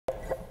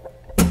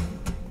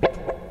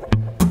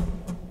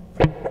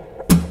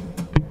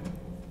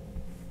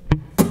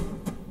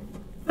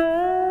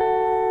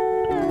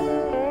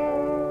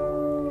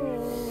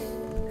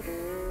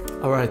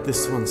Alright,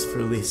 this one's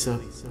for Lisa.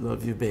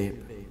 Love you, babe.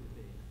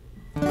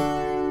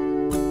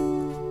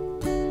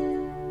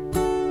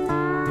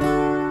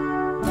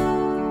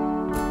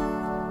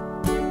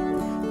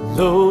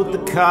 Load the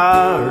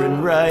car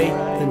and write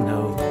the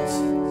notes.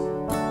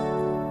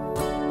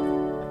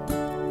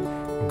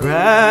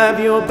 Grab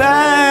your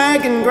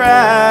bag and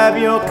grab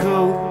your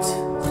coat.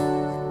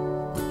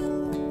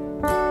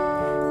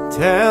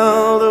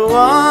 Tell the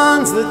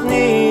ones that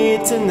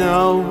need to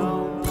know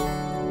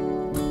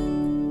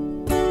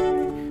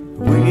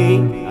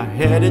we are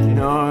headed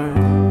north.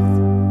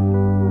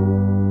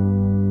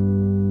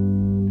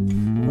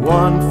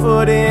 1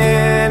 foot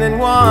in and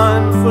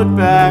 1 foot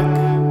back,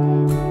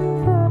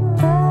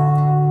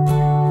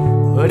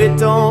 but it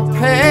don't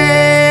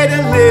pay to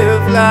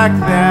live like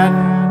that.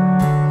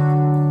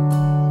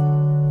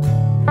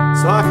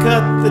 So I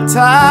cut the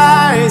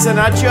ties and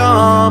I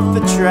jump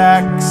the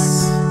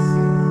tracks,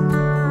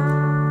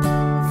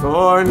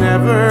 for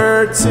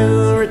never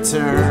to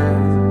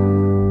return.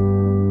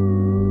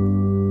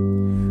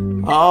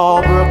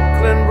 Oh,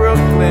 Brooklyn,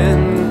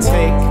 Brooklyn,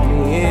 take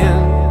me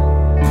in.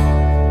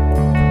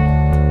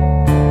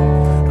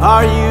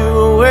 Are you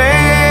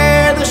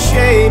aware the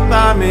shape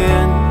I'm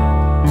in?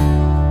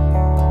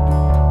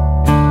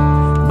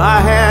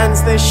 My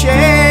hands, they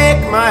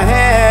shake, my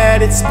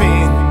head, it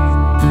spins.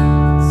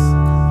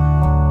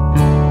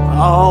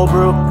 Oh,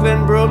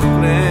 Brooklyn,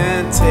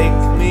 Brooklyn,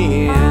 take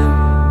me in.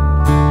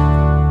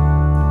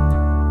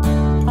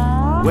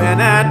 When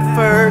at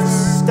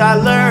first I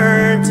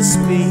learned to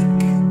speak,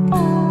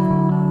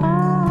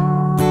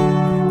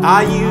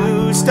 I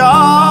used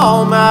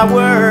all my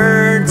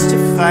words to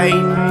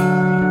fight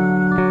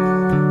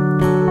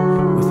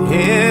with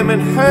him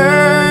and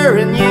her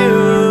and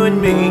you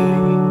and me.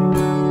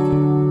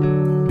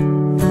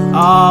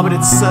 Oh, but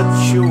it's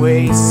such a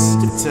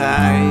waste of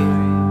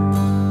time.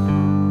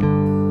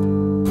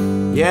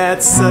 Yeah,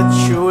 it's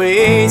such a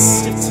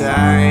waste of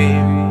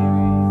time.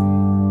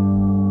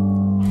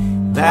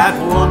 That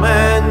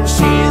woman,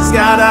 she's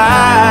got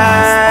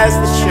eyes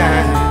that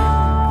shine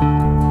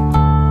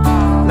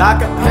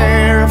like a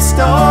pair of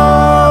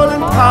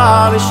stolen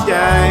polished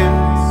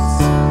dimes.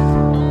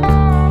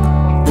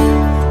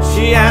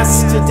 She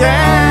asked to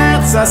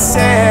dance, I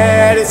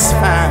said it's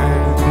fine.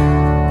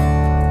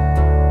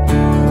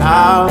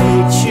 I'll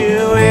meet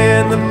you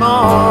in the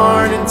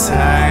morning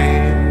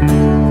time.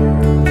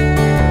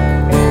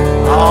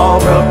 Oh,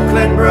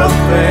 Brooklyn,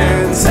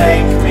 Brooklyn,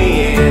 take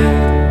me in.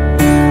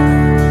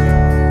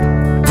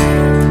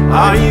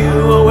 Are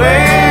you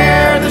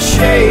aware the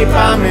shape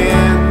I'm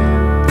in?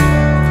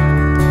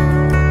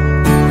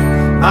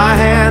 My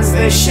hands,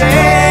 they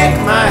shake,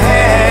 my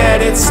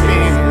head, it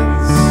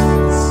spins.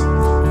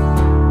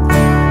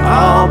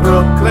 Oh,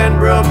 Brooklyn,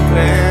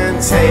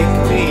 Brooklyn, take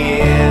me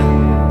in.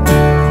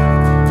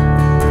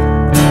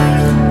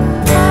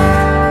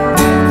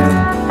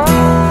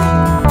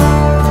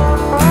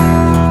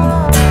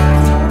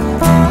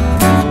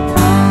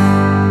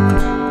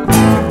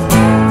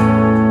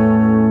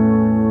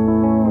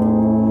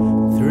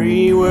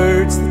 Three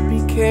words that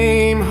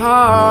became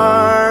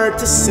hard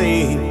to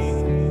say.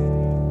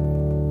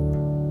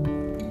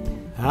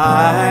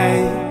 I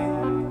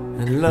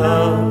and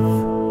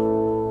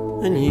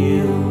love and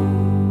you.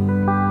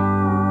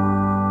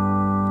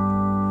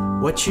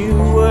 What you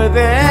were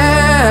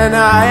then,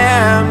 I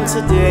am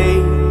today.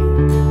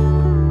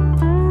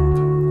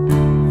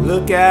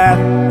 Look at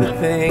the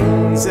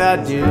things I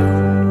do.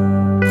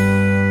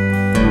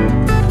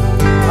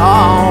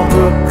 Oh,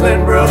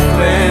 Brooklyn,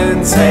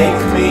 Brooklyn,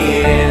 take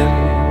me in.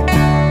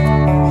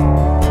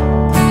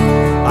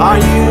 Are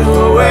you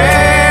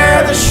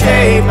aware the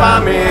shape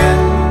I'm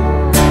in?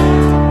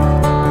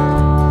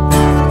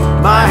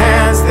 My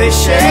hands, they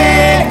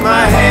shake,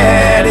 my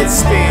head, it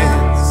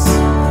spins.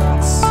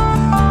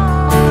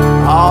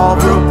 Oh,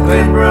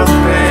 Brooklyn,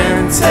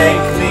 Brooklyn,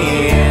 take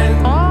me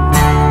in.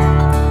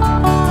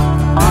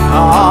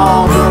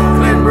 Oh,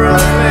 Brooklyn,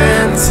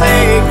 Brooklyn,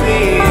 take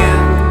me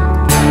in.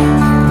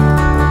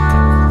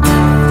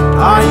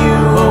 Are you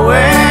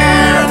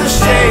aware the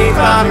shape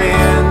I'm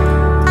in?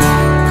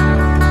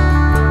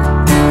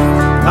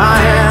 My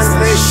hands,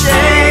 they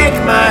shake,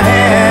 my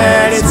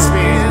head, it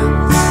spins.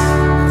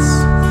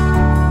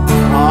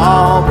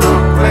 Oh,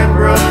 Brooklyn,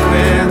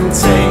 Brooklyn,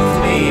 take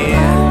me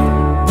in.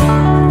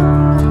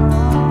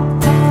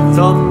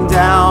 Thumbed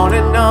down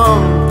and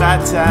numbed by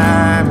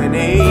time and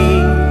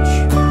age.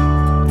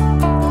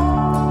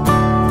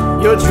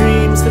 Your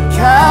dreams that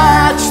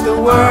catch the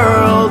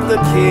world, the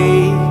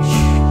cage.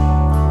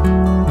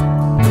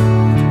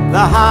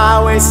 The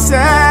highway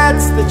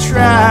sets the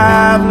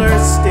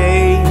traveler's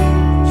stage.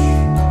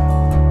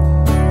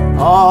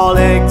 All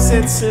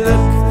exits look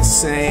the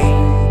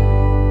same.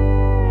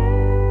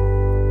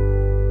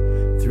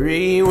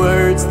 Three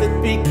words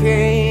that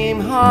became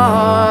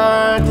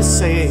hard to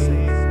say.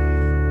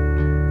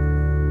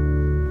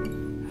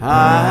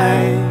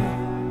 I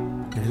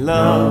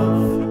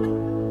love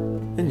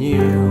and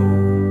you.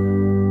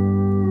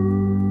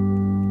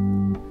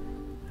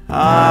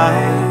 I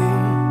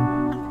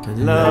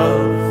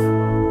love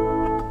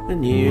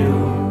and you.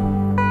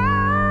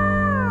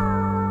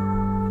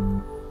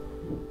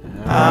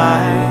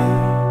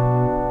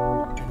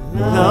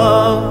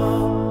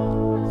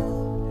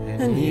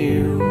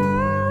 you.